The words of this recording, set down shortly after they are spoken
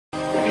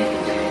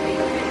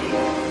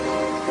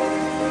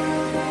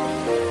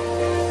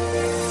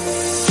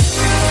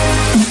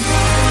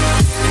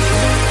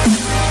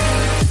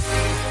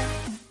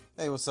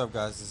Hey, what's up,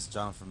 guys? This is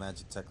John from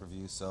Magic Tech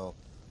Review.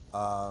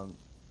 Um,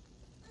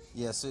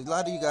 yeah, so a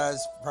lot of you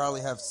guys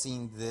probably have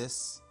seen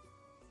this,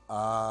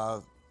 uh,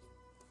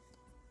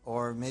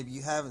 or maybe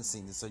you haven't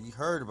seen this, so you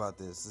heard about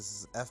this. This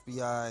is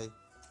FBI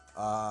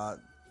uh,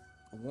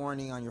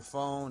 warning on your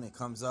phone. It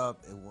comes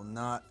up. It will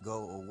not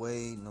go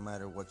away no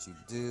matter what you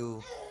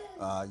do.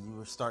 You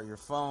restart your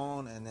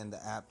phone, and then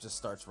the app just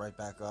starts right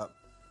back up,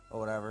 or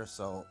whatever.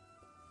 So,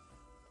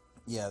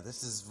 yeah,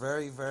 this is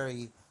very,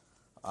 very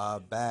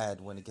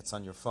bad when it gets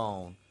on your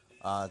phone.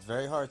 It's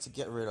very hard to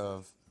get rid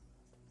of.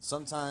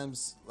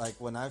 Sometimes, like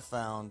when I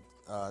found,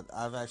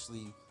 I've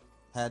actually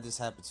had this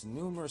happen to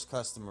numerous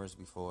customers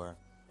before.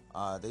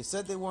 They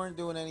said they weren't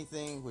doing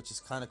anything, which is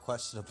kind of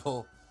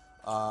questionable.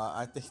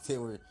 I think they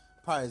were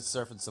probably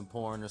surfing some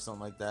porn or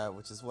something like that,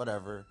 which is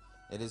whatever.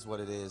 It is what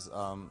it is.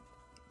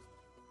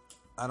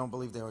 I don't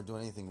believe they were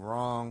doing anything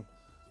wrong.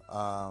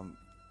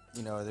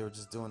 They were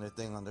just doing their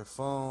thing on their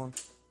phone.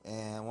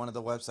 And one of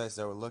the websites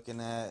they were looking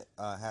at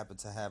happened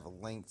to have a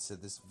link to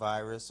this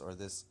virus or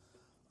this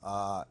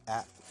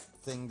app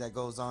thing that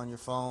goes on your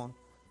phone.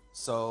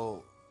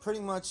 So pretty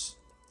much,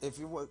 if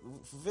you're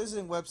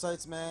visiting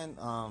websites, man,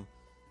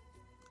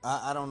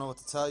 I don't know what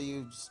to tell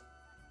you. Just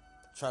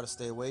try to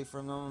stay away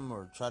from them,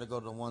 or try to go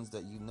to the ones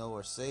that you know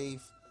are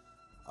safe.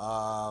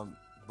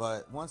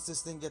 But once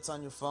this thing gets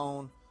on your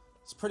phone,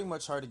 it's pretty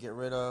much hard to get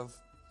rid of.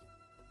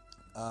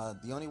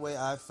 The only way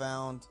I've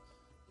found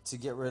to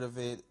get rid of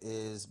it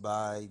is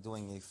by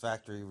doing a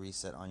factory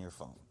reset on your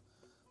phone.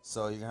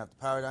 So you're gonna have to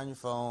power down your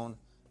phone,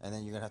 and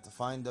then you're gonna have to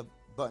find the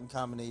button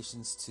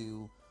combinations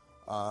to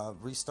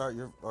restart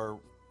your or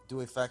do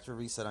a factory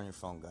reset on your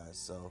phone, guys.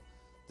 So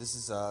this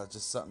is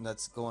just something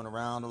that's going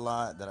around a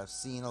lot, that I've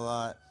seen a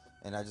lot,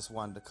 and I just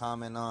wanted to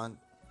comment on.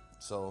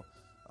 So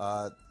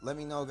let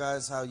me know,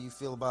 guys, how you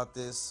feel about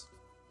this.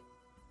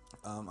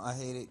 I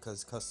hate it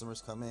because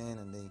customers come in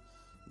and they,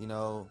 you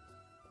know,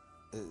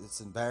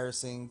 it's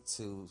embarrassing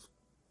to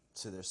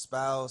their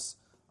spouse.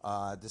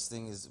 This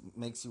thing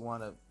makes you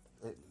want to.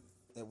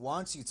 It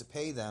wants you to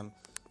pay them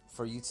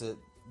for you to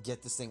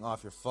get this thing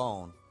off your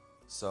phone.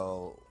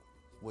 So,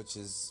 which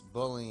is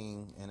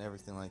bullying and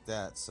everything like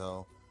that.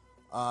 So,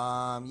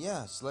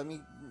 yeah. So let me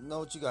know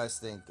what you guys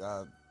think.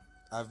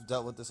 I've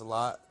dealt with this a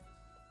lot.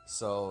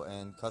 So,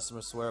 and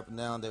customers swear up and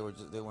down they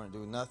weren't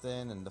doing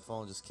nothing, and the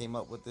phone just came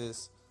up with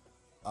this.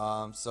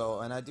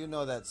 And I do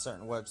know that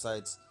certain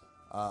websites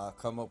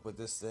come up with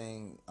this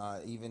thing,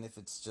 even if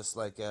it's just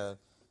like it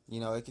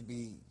could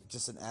be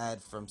just an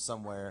ad from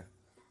somewhere,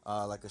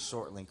 like a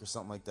short link or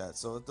something like that.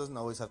 So it doesn't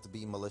always have to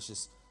be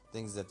malicious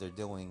things that they're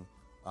doing.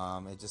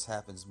 It just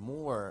happens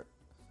more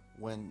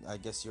when I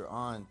guess you're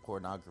on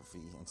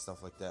pornography and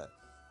stuff like that.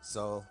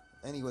 So,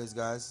 anyways,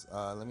 guys,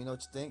 let me know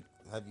what you think.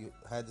 Have you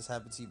had this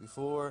happen to you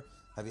before?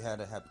 Have you had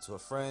it happen to a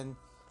friend?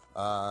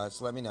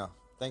 Just let me know.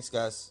 Thanks,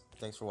 guys.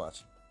 Thanks for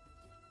watching.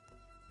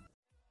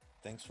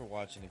 Thanks for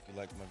watching. If you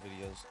like my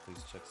videos,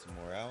 please check some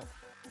more out.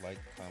 Like,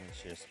 comment,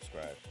 share,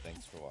 subscribe.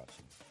 Thanks for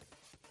watching.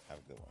 Have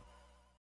a good one.